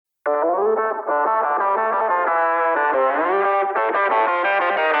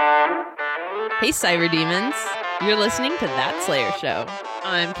Hey, Cyber Demons. You're listening to That Slayer Show.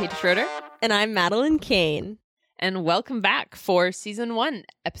 I'm Kate Schroeder. And I'm Madeline Kane. And welcome back for Season 1,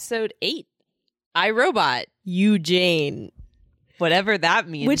 Episode 8, I, Robot. You, Jane. Whatever that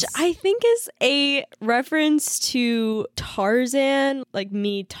means. Which I think is a reference to Tarzan, like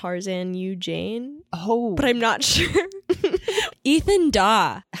me, Tarzan, you, Jane. Oh. But I'm not sure. Ethan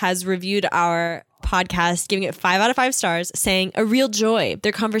Daw has reviewed our podcast, giving it 5 out of 5 stars, saying, a real joy.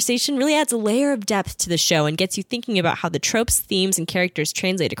 Their conversation really adds a layer of depth to the show and gets you thinking about how the tropes, themes, and characters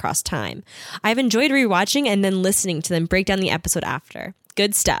translate across time. I've enjoyed rewatching and then listening to them break down the episode after.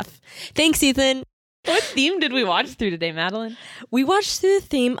 Good stuff. Thanks, Ethan. What theme did we watch through today, Madeline? We watched through the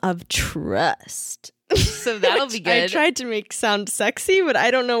theme of trust. So that'll be good. I tried to make sound sexy, but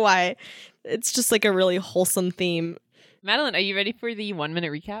I don't know why. It's just like a really wholesome theme. Madeline, are you ready for the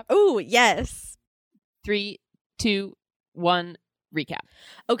 1-minute recap? Oh, yes. 3, 2, 1, recap.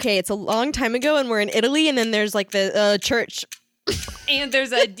 Okay, it's a long time ago and we're in Italy and then there's like the church. And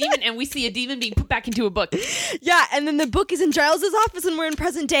there's a demon and we see a demon being put back into a book. Yeah, and then the book is in Giles's office and we're in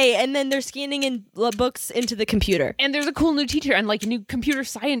present day and then they're scanning in books into the computer. And there's a cool new teacher and like a new computer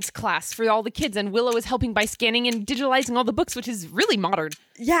science class for all the kids, and Willow is helping by scanning and digitalizing all the books, which is really modern.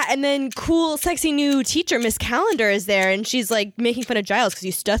 Yeah, and then cool, sexy new teacher, Miss Calendar, is there and she's like making fun of Giles because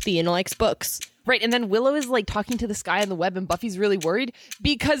he's stuffy and likes books. Right, and then Willow is like talking to this guy on the web, and Buffy's really worried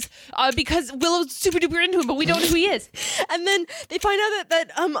because Willow's super duper into him, but we don't know who he is. And then they find out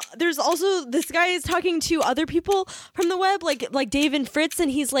that there's also this guy is talking to other people from the web, like Dave and Fritz,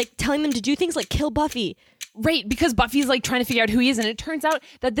 and he's like telling them to do things like kill Buffy. Right, because Buffy's like trying to figure out who he is, and it turns out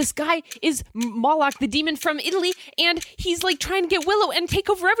that this guy is Moloch, the demon from Italy, and he's like trying to get Willow and take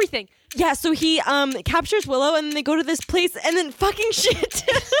over everything. Yeah, so he captures Willow, and then they go to this place, and then fucking shit.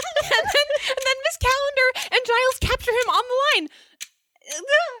 and then Miss Calendar and Giles capture him on the line.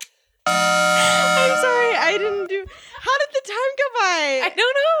 I'm sorry, I didn't do... How did the time go by? I don't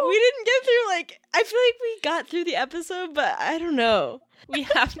know. We didn't get through, I feel like we got through the episode, but I don't know. We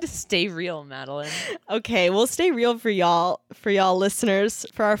have to stay real, Madeline. Okay, we'll stay real for y'all listeners,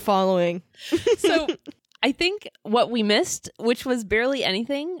 for our following. So I think what we missed, which was barely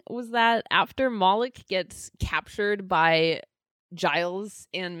anything, was that after Moloch gets captured by Giles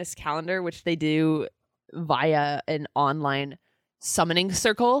and Miss Calendar, which they do via an online summoning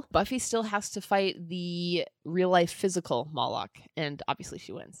circle, Buffy still has to fight the real-life physical Moloch, and obviously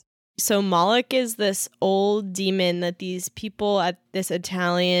she wins. So Moloch is this old demon that these people at this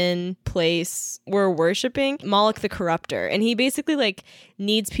Italian place were worshiping. Moloch the Corruptor. And he basically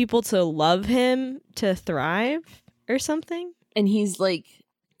needs people to love him to thrive or something. And he's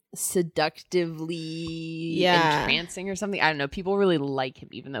seductively entrancing or something. I don't know. People really like him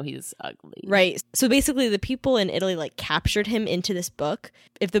even though he's ugly. Right. So basically the people in Italy captured him into this book.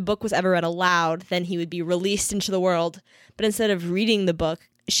 If the book was ever read aloud, then he would be released into the world. But instead of reading the book,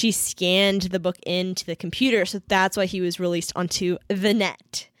 she scanned the book into the computer, so that's why he was released onto the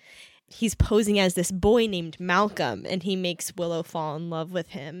net. He's posing as this boy named Malcolm, and he makes Willow fall in love with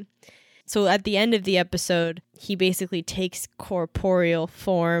him. So at the end of the episode, he basically takes corporeal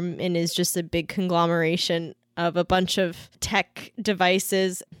form and is just a big conglomeration of a bunch of tech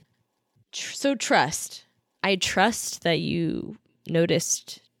devices. So trust. I trust that you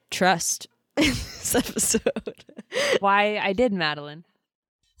noticed trust in this episode. Why I did, Madeline.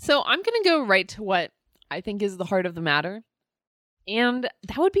 So I'm going to go right to what I think is the heart of the matter. And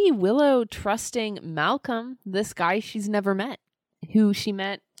that would be Willow trusting Malcolm, this guy she's never met, who she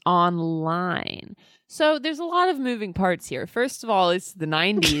met online. So there's a lot of moving parts here. First of all, it's the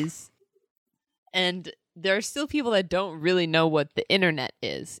 90s. And there are still people that don't really know what the internet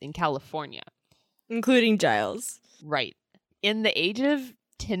is in California. Including Giles. Right. In the age of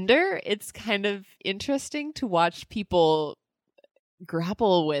Tinder, it's kind of interesting to watch people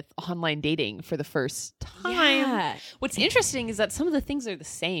grapple with online dating for the first time. Yeah. What's interesting is that some of the things are the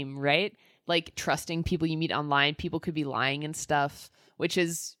same, right? Like trusting people you meet online. People could be lying and stuff, which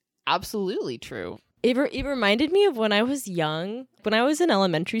is absolutely true. It reminded me of when I was young, when I was in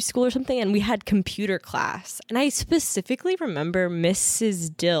elementary school or something, and we had computer class. And I specifically remember Mrs.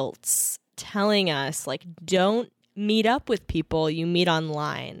 Diltz telling us, don't meet up with people you meet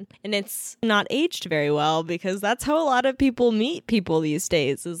online. And it's not aged very well because that's how a lot of people meet people these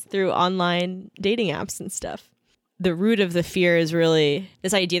days, is through online dating apps and stuff. The root of the fear is really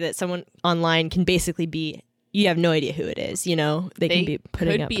this idea that someone online can basically be, you have no idea who it is, they can be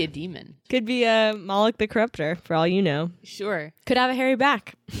putting up. Could be a demon. Could be a Moloch the Corruptor, for all you know. Sure. Could have a hairy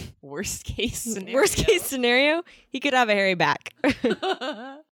back. Worst case scenario. Worst case scenario, he could have a hairy back.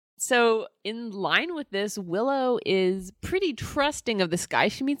 So in line with this, Willow is pretty trusting of this guy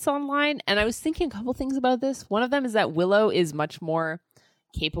she meets online. And I was thinking a couple things about this. One of them is that Willow is much more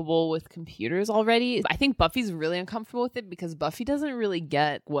capable with computers already. I think Buffy's really uncomfortable with it because Buffy doesn't really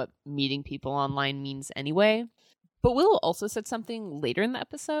get what meeting people online means anyway. But Willow also said something later in the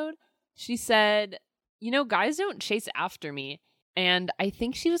episode. She said, guys don't chase after me. And I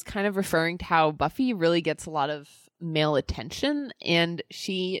think she was kind of referring to how Buffy really gets a lot of male attention and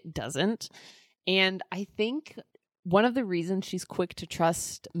she doesn't. And I think one of the reasons she's quick to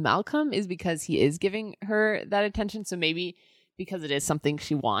trust Malcolm is because he is giving her that attention. So maybe because it is something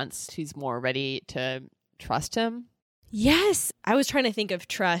she wants, she's more ready to trust him. Yes. I was trying to think of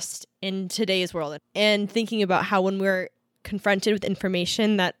trust in today's world and thinking about how when we're confronted with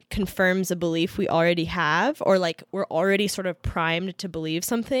information that confirms a belief we already have, or like we're already sort of primed to believe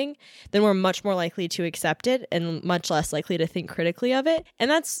something, then we're much more likely to accept it and much less likely to think critically of it. And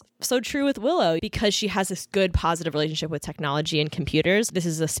that's so true with Willow because she has this good positive relationship with technology and computers. This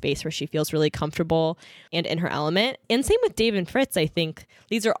is a space where she feels really comfortable and in her element. And same with Dave and Fritz. I think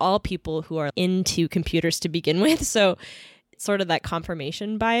these are all people who are into computers to begin with. So it's sort of that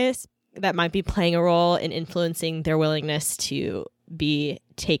confirmation bias that might be playing a role in influencing their willingness to be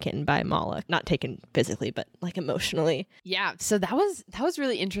taken by Moloch. Not taken physically, but like emotionally. Yeah, so that was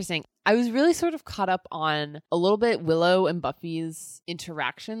really interesting. I was really sort of caught up on a little bit Willow and Buffy's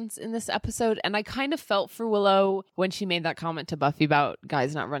interactions in this episode, and I kind of felt for Willow when she made that comment to Buffy about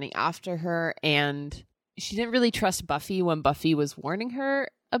guys not running after her, and she didn't really trust Buffy when Buffy was warning her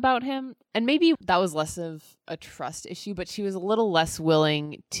about him. And maybe that was less of a trust issue, but she was a little less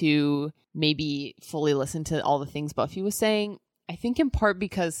willing to maybe fully listen to all the things Buffy was saying. I think in part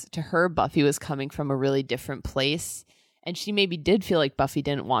because to her, Buffy was coming from a really different place. And she maybe did feel like Buffy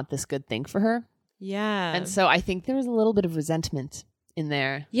didn't want this good thing for her. Yeah. And so I think there was a little bit of resentment in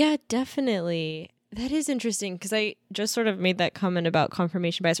there. Yeah, definitely. That is interesting because I just sort of made that comment about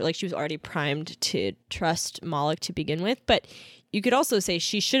confirmation bias, or like she was already primed to trust Moloch to begin with. But you could also say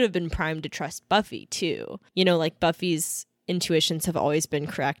she should have been primed to trust Buffy too. Like Buffy's intuitions have always been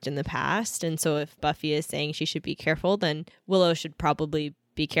correct in the past. And so if Buffy is saying she should be careful, then Willow should probably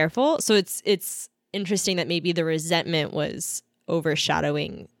be careful. So it's interesting that maybe the resentment was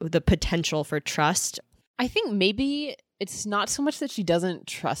overshadowing the potential for trust. I think maybe it's not so much that she doesn't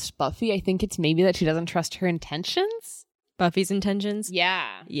trust Buffy. I think it's maybe that she doesn't trust her intentions. Buffy's intentions? Yeah.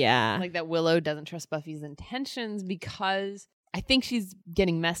 Yeah. Like that Willow doesn't trust Buffy's intentions because I think she's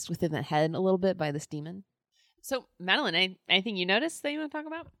getting messed with in the head a little bit by this demon. So, Madeline, anything you noticed that you want to talk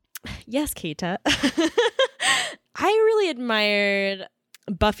about? Yes, Keita. I really admired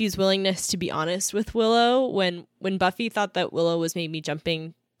Buffy's willingness to be honest with Willow when Buffy thought that Willow was maybe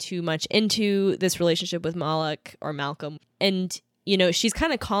jumping too much into this relationship with Moloch or Malcolm. And, she's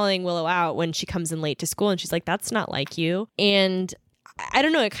kind of calling Willow out when she comes in late to school and she's like, that's not like you. And I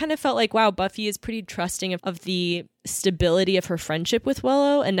don't know, it kind of felt like, wow, Buffy is pretty trusting of the stability of her friendship with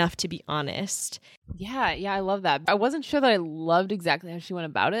Willow enough to be honest. Yeah, I love that. I wasn't sure that I loved exactly how she went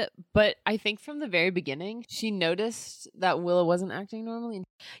about it, but I think from the very beginning, she noticed that Willow wasn't acting normally.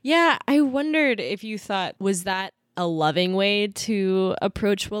 Yeah, I wondered if you thought, was that a loving way to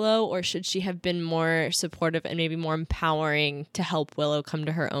approach Willow, or should she have been more supportive and maybe more empowering to help Willow come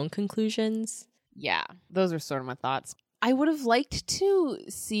to her own conclusions? Yeah, those are sort of my thoughts. I would have liked to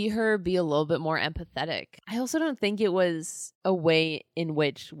see her be a little bit more empathetic. I also don't think it was a way in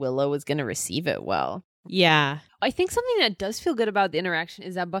which Willow was going to receive it well. Yeah. I think something that does feel good about the interaction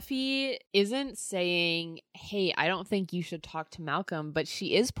is that Buffy isn't saying, hey, I don't think you should talk to Malcolm, but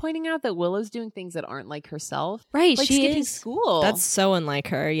she is pointing out that Willow's doing things that aren't like herself. Right, like she skipping is. school. That's so unlike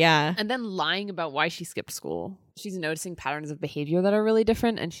her, yeah. And then lying about why she skipped school. She's noticing patterns of behavior that are really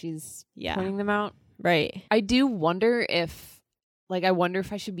different and she's pointing them out. Right. I do wonder if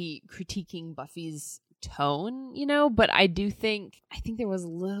I should be critiquing Buffy's tone, but I think there was a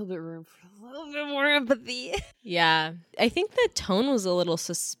little bit room for a little bit more empathy. Yeah. I think the tone was a little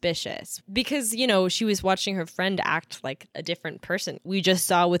suspicious because, she was watching her friend act like a different person. We just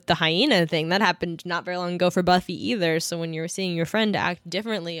saw with the hyena thing that happened not very long ago for Buffy either. So when you're seeing your friend act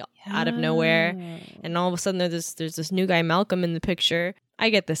differently out of nowhere and all of a sudden there's this new guy, Malcolm, in the picture, I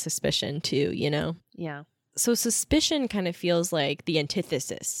get the suspicion too, Yeah. So suspicion kind of feels like the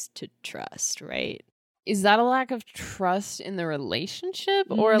antithesis to trust, right? Is that a lack of trust in the relationship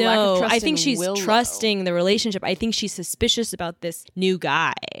or a lack of trust I think she's Willow? Trusting the relationship. I think she's suspicious about this new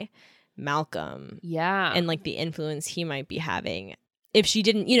guy, Malcolm. Yeah. And like the influence he might be having. if she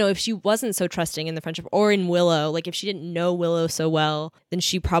didn't, if she wasn't so trusting in the friendship or in Willow, like if she didn't know Willow so well, then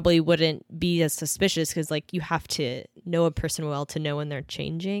she probably wouldn't be as suspicious because like you have to know a person well to know when they're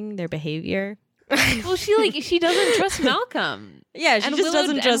changing their behavior. Well, she doesn't trust Malcolm. Yeah, she just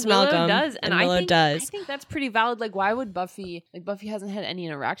doesn't trust Malcolm. Does, and Willow does. I think that's pretty valid. Like, why would Buffy hasn't had any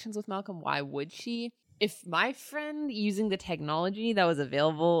interactions with Malcolm? Why would she? If my friend using the technology that was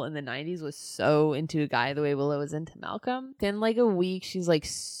available in the 90s was so into a guy the way Willow was into Malcolm, then like a week she's like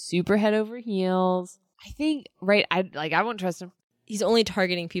super head over heels. I think, right, I won't trust him. He's only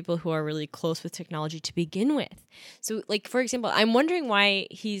targeting people who are really close with technology to begin with. So like, for example, I'm wondering why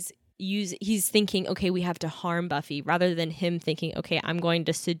he's thinking, okay, we have to harm Buffy, rather than him thinking, okay, I'm going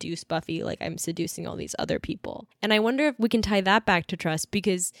to seduce Buffy like I'm seducing all these other people. And I wonder if we can tie that back to trust,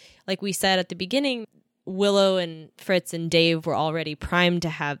 because like we said at the beginning, Willow and Fritz and Dave were already primed to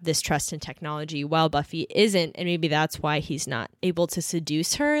have this trust in technology while Buffy isn't, and maybe that's why he's not able to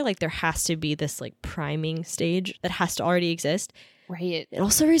seduce her. Like there has to be this like priming stage that has to already exist. Right. It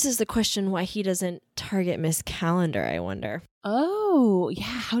also raises the question why he doesn't target Miss Calendar, I wonder. Oh, yeah.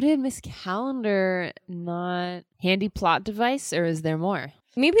 How did Miss Calendar not handy plot device, or is there more?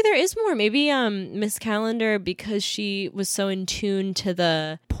 Maybe there is more. Maybe Miss Calendar, because she was so in tune to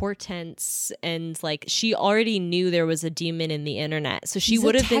the portents and like she already knew there was a demon in the internet. So she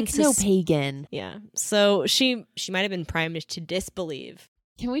would have been techno-pagan. Yeah. So she might have been primed to disbelieve.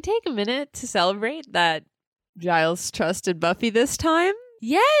 Can we take a minute to celebrate that Giles trusted Buffy this time?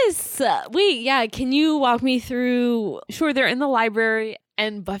 Yes. Wait, yeah. Can you walk me through? Sure, they're in the library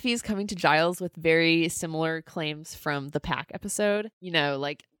and Buffy is coming to Giles with very similar claims from the Pack episode. You know,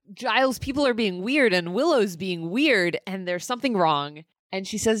 like, Giles, people are being weird and Willow's being weird and there's something wrong. And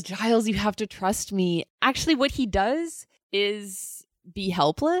she says, Giles, you have to trust me. Actually, what he does is be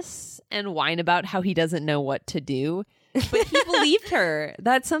helpless and whine about how he doesn't know what to do. But he believed her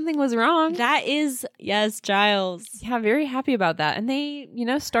that something was wrong. That is, yes, Giles. Yeah, very happy about that. And they,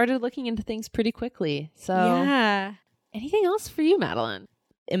 started looking into things pretty quickly. So, yeah. Anything else for you, Madeline?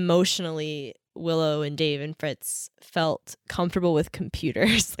 Emotionally, Willow and Dave and Fritz felt comfortable with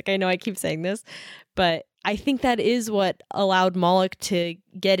computers. Like, I know I keep saying this, but I think that is what allowed Moloch to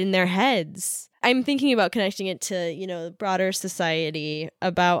get in their heads. I'm thinking about connecting it to, the broader society,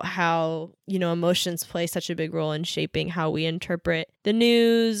 about how, emotions play such a big role in shaping how we interpret the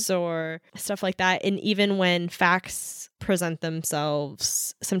news or stuff like that. And even when facts present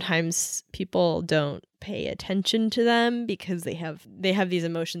themselves, sometimes people don't pay attention to them because they have these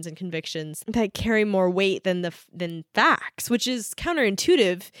emotions and convictions that carry more weight than facts, which is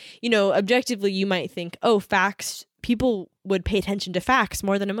counterintuitive. Objectively, you might think, oh, facts, people would pay attention to facts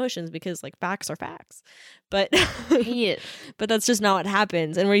more than emotions because like facts are facts, but but that's just not what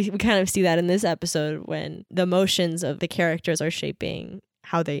happens. And we kind of see that in this episode when the emotions of the characters are shaping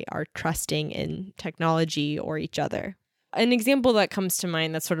how they are trusting in technology or each other. An example that comes to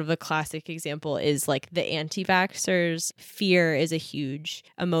mind that's sort of a classic example is like the anti-vaxxers. Fear is a huge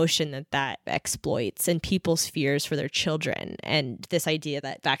emotion that exploits, and people's fears for their children. And this idea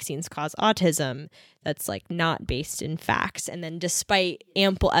that vaccines cause autism, that's like not based in facts. And then despite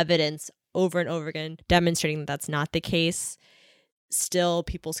ample evidence over and over again demonstrating that that's not the case, still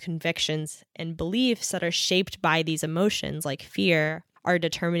people's convictions and beliefs that are shaped by these emotions like fear are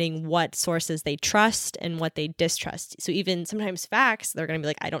determining what sources they trust and what they distrust. So even sometimes facts, they're going to be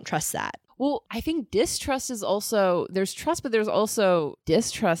like, I don't trust that. Well, I think distrust is also, there's trust, but there's also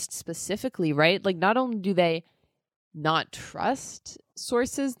distrust specifically, right? Like not only do they not trust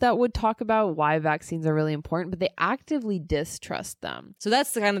sources that would talk about why vaccines are really important, but they actively distrust them. So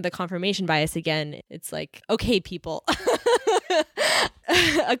that's kind of the confirmation bias again. It's like, okay, people.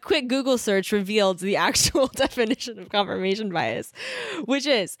 A quick Google search revealed the actual definition of confirmation bias, which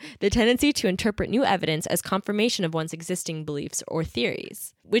is the tendency to interpret new evidence as confirmation of one's existing beliefs or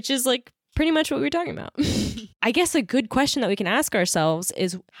theories, which is like pretty much what we were talking about. I guess a good question that we can ask ourselves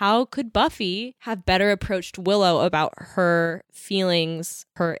is, how could Buffy have better approached Willow about her feelings,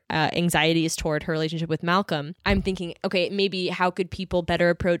 her anxieties toward her relationship with Malcolm? I'm thinking, okay, maybe how could people better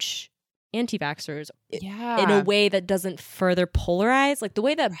approach anti-vaxxers in a way that doesn't further polarize? Like the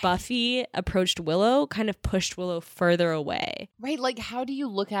way that Buffy approached Willow kind of pushed Willow further away. Right, like how do you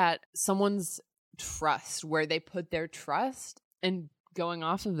look at someone's trust, where they put their trust, and going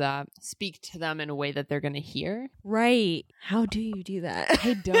off of that, speak to them in a way that they're going to hear. Right. How do you do that?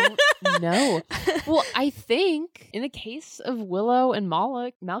 I don't know. Well, I think in the case of Willow and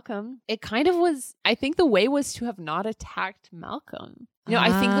Malcolm, it kind of was, I think the way was to have not attacked Malcolm. You know,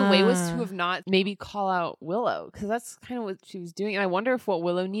 I think the way was to have not maybe call out Willow, because that's kind of what she was doing. And I wonder if what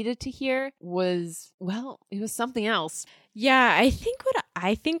Willow needed to hear was, well, it was something else. Yeah, I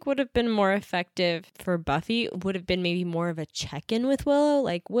think would have been more effective for Buffy would have been maybe more of a check-in with Willow.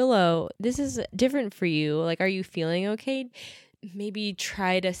 Like, Willow, this is different for you. Like, are you feeling okay? Maybe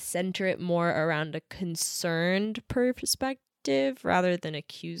try to center it more around a concerned perspective rather than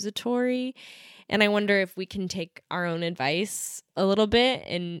accusatory. And I wonder if we can take our own advice a little bit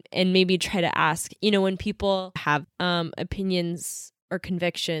and maybe try to ask, you know, when people have opinions or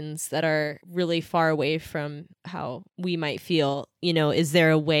convictions that are really far away from how we might feel, you know, is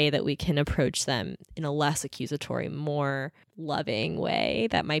there a way that we can approach them in a less accusatory, more loving way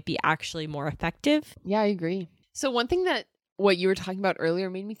that might be actually more effective? Yeah, I agree. So one thing that what you were talking about earlier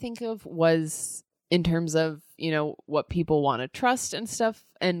made me think of was in terms of, you know, what people want to trust and stuff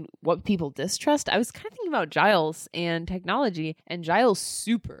and what people distrust. I was kind of thinking about Giles and technology, and Giles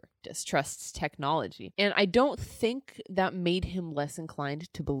super distrusts technology. And I don't think that made him less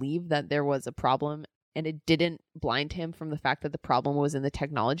inclined to believe that there was a problem, and it didn't blind him from the fact that the problem was in the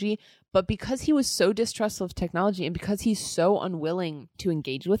technology. But because he was so distrustful of technology and because he's so unwilling to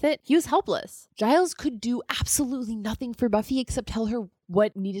engage with it, he was helpless. Giles could do absolutely nothing for Buffy except tell her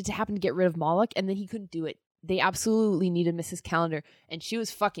what needed to happen to get rid of Moloch, and then he couldn't do it. They absolutely needed Mrs. Calendar, and she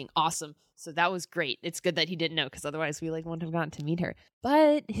was fucking awesome. So that was great. It's good that he didn't know, because otherwise we wouldn't have gotten to meet her.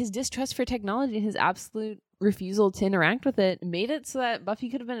 But his distrust for technology and his absolute refusal to interact with it made it so that Buffy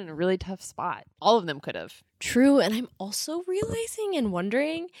could have been in a really tough spot. All of them could have. True. And I'm also realizing and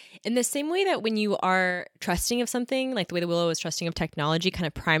wondering, in the same way that when you are trusting of something, like the way that Willow was trusting of technology kind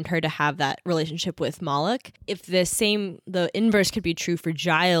of primed her to have that relationship with Moloch, if the inverse could be true for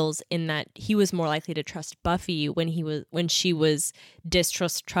Giles, in that he was more likely to trust Buffy when she was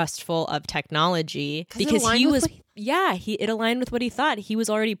distrustful of technology, because it aligned with what he thought. He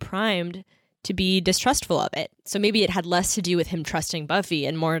was already primed to be distrustful of it. So maybe it had less to do with him trusting Buffy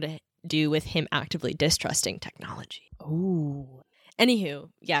and more to do with him actively distrusting technology. Ooh. Anywho,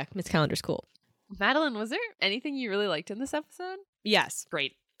 yeah, Miss Calendar's cool. Madeline, was there anything you really liked in this episode? Yes.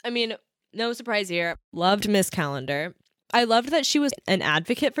 Great. I mean, no surprise here. Loved Miss Calendar. I loved that she was an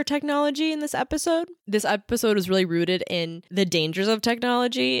advocate for technology in this episode. This episode was really rooted in the dangers of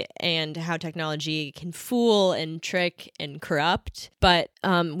technology and how technology can fool and trick and corrupt. But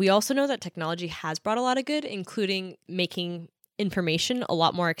we also know that technology has brought a lot of good, including making information a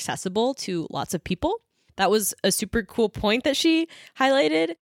lot more accessible to lots of people. That was a super cool point that she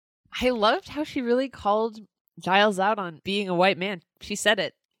highlighted. I loved how she really called Giles out on being a white man. She said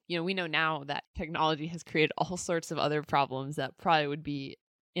it. You know, we know now that technology has created all sorts of other problems that probably would be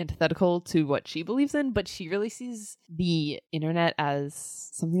antithetical to what she believes in, but she really sees the internet as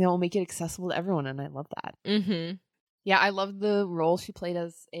something that will make it accessible to everyone, and I love that. Mm-hmm. Yeah, I love the role she played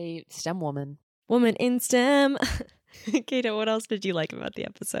as a STEM woman. Woman in STEM. Kato, what else did you like about the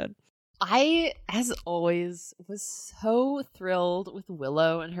episode? I, as always, was so thrilled with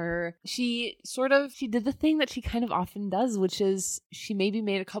Willow and her. She did the thing that she kind of often does, which is she maybe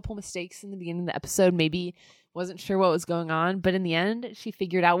made a couple mistakes in the beginning of the episode, maybe wasn't sure what was going on, but in the end, she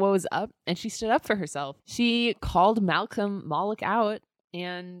figured out what was up and she stood up for herself. She called Malcolm Moloch out,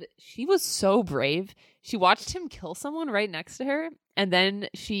 and she was so brave. She watched him kill someone right next to her, and then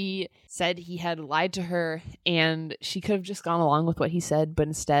she said he had lied to her, and she could have just gone along with what he said, but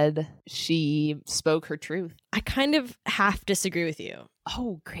instead she spoke her truth. I kind of half disagree with you.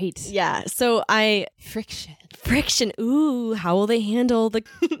 Oh, great. Yeah, so Friction. Ooh, how will they handle the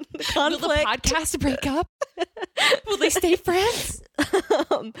conflict? Will the podcast break up? Will they stay friends?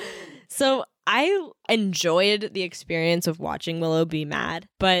 So I enjoyed the experience of watching Willow be mad,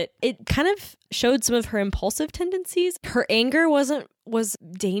 but it kind of showed some of her impulsive tendencies. Her anger was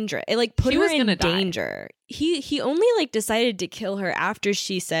dangerous. It put her in danger. He only decided to kill her after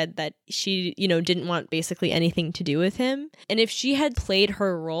she said that she, didn't want basically anything to do with him. And if she had played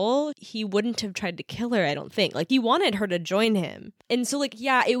her role, he wouldn't have tried to kill her, I don't think. He wanted her to join him. And so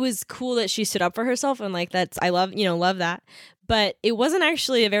yeah, it was cool that she stood up for herself, and I love that. But it wasn't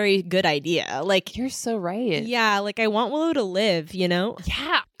actually a very good idea. You're so right. Yeah, I want Willow to live,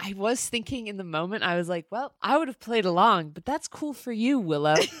 Yeah, I was thinking in the moment, I was like, well, I would have played along, but that's cool for you,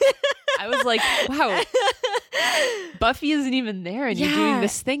 Willow. I was like, wow, Buffy isn't even there and you're doing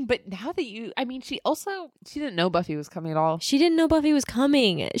this thing. But now that she didn't know Buffy was coming at all. She didn't know Buffy was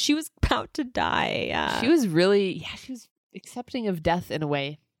coming. She was about to die. Yeah. She was accepting of death in a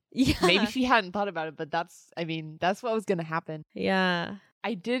way. Yeah. Maybe she hadn't thought about it, but that's what was going to happen. Yeah.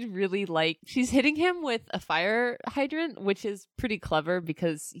 I did really like, she's hitting him with a fire hydrant, which is pretty clever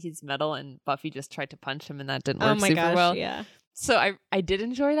because he's metal and Buffy just tried to punch him and that didn't work super well. Yeah. So I did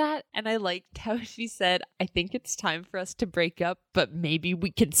enjoy that. And I liked how she said, I think it's time for us to break up, but maybe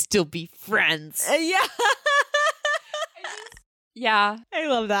we can still be friends. Yeah. Yeah. I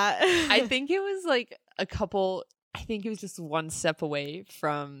love that. I think it was like I think it was just one step away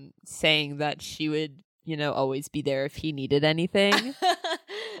from saying that she would, always be there if he needed anything.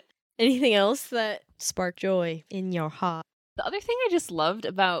 Anything else that sparked joy in your heart? The other thing I just loved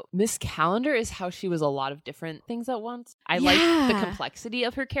about Miss Calendar is how she was a lot of different things at once. I liked the complexity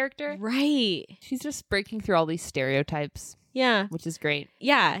of her character. Right. She's just breaking through all these stereotypes. Yeah. Which is great.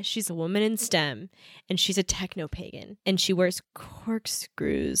 Yeah, she's a woman in STEM, and she's a techno-pagan, and she wears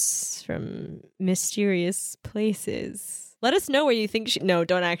corkscrews from mysterious places. Let us know where you think No,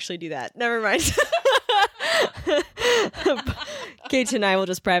 don't actually do that. Never mind. Kate and I will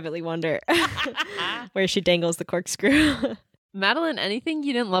just privately wonder where she dangles the corkscrew. Madeline, anything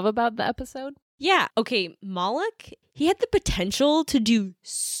you didn't love about the episode? Yeah. Okay. Moloch, he had the potential to do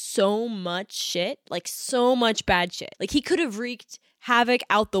so much shit, like so much bad shit. Like he could have wreaked havoc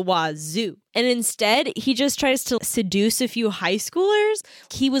out the wazoo. And instead, he just tries to seduce a few high schoolers.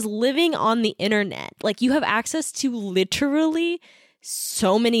 He was living on the internet. Like you have access to literally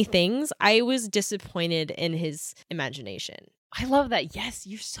so many things. I was disappointed in his imagination. I love that. Yes,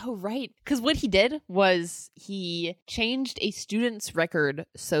 you're so right. Because what he did was he changed a student's record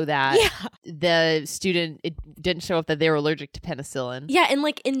so that the student, it didn't show up that they were allergic to penicillin. Yeah, and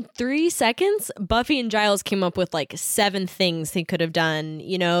like in 3 seconds, Buffy and Giles came up with like 7 things they could have done.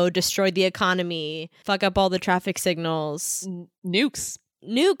 Destroyed the economy, fuck up all the traffic signals.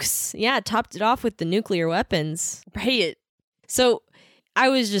 Nukes. Yeah, topped it off with the nuclear weapons. Right. So I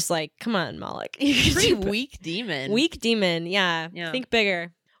was just like, come on, Moloch. Pretty weak demon. Weak demon, yeah. Think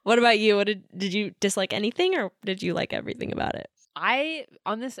bigger. What about you? What did you dislike anything or did you like everything about it? I,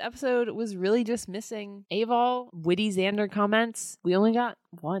 on this episode, was really just missing Aval, witty Xander comments. We only got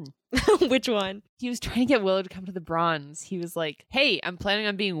one. Which one? He was trying to get Willow to come to the Bronze. He was like, hey, I'm planning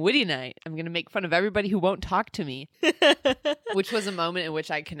on being witty night. I'm going to make fun of everybody who won't talk to me. Which was a moment in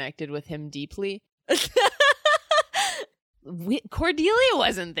which I connected with him deeply. Cordelia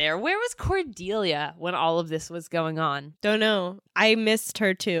wasn't there. Where was Cordelia when all of this was going on? Don't know. I missed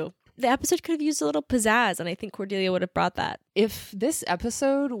her too. The episode could have used a little pizzazz, and I think Cordelia would have brought that. If this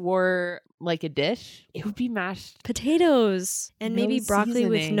episode were like a dish, it would be mashed potatoes and maybe broccoli seasoning.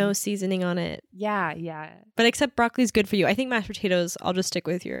 with no seasoning on it. Yeah. But except broccoli's good for you. I think mashed potatoes, I'll just stick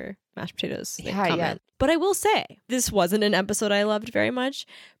with your mashed potatoes comment. Yeah. But I will say, this wasn't an episode I loved very much,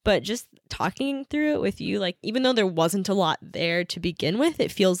 but just talking through it with you, like even though there wasn't a lot there to begin with,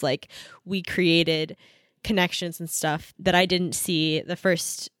 it feels like we created connections and stuff that I didn't see the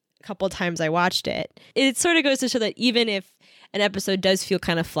first couple times I watched it. It sort of goes to show that even if an episode does feel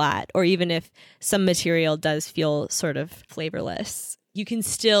kind of flat, or even if some material does feel sort of flavorless, you can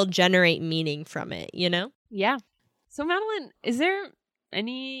still generate meaning from it, Yeah. So Madeline, is there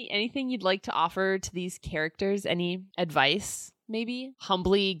anything you'd like to offer to these characters? Any advice, maybe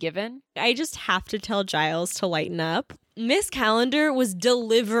humbly given? I just have to tell Giles to lighten up. Miss Calendar was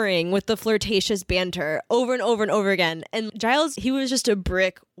delivering with the flirtatious banter over and over and over again. And Giles, he was just a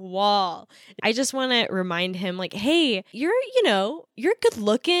brick wall. I just want to remind him, like, hey, you're good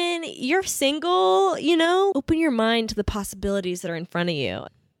looking, you're single, open your mind to the possibilities that are in front of you.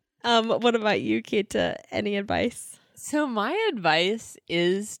 What about you, Keita? Any advice? So my advice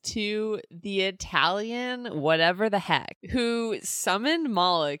is to the Italian whatever the heck who summoned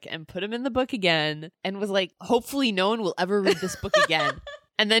Moloch and put him in the book again and was like, hopefully no one will ever read this book again.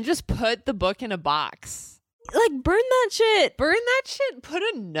 And then just put the book in a box. Like, burn that shit. Put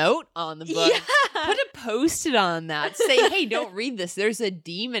a note on the book. Yeah. Put a Post-it on that. Say, hey, don't read this. There's a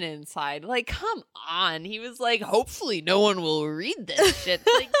demon inside. Like, come on. He was like, hopefully no one will read this shit.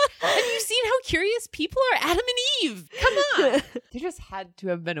 Like, have you seen how curious people are? Adam and Eve. Come on. There just had to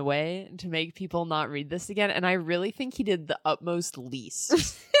have been a way to make people not read this again. And I really think he did the utmost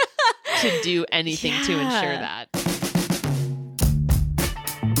least to do anything to ensure that.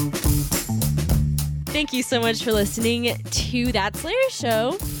 Thank you so much for listening to That Slayer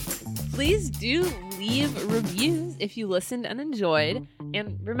Show. Please do leave reviews if you listened and enjoyed.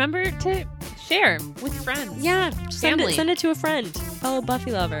 And remember to share with friends. Yeah, family. Send it to a friend, fellow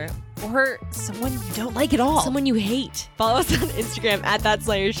Buffy lover. Or someone you don't like at all. Someone you hate. Follow us on Instagram at That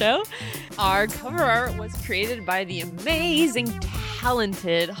Slayer Show. Our cover art was created by the amazing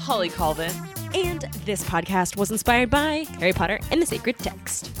talented Holly Colvin. And this podcast was inspired by Harry Potter and the Sacred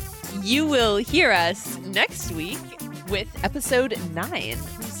Text. You will hear us next week with episode 9,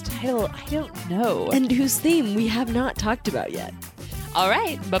 whose title I don't know. And whose theme we have not talked about yet. All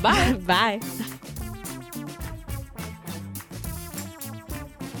right, bye-bye. Bye.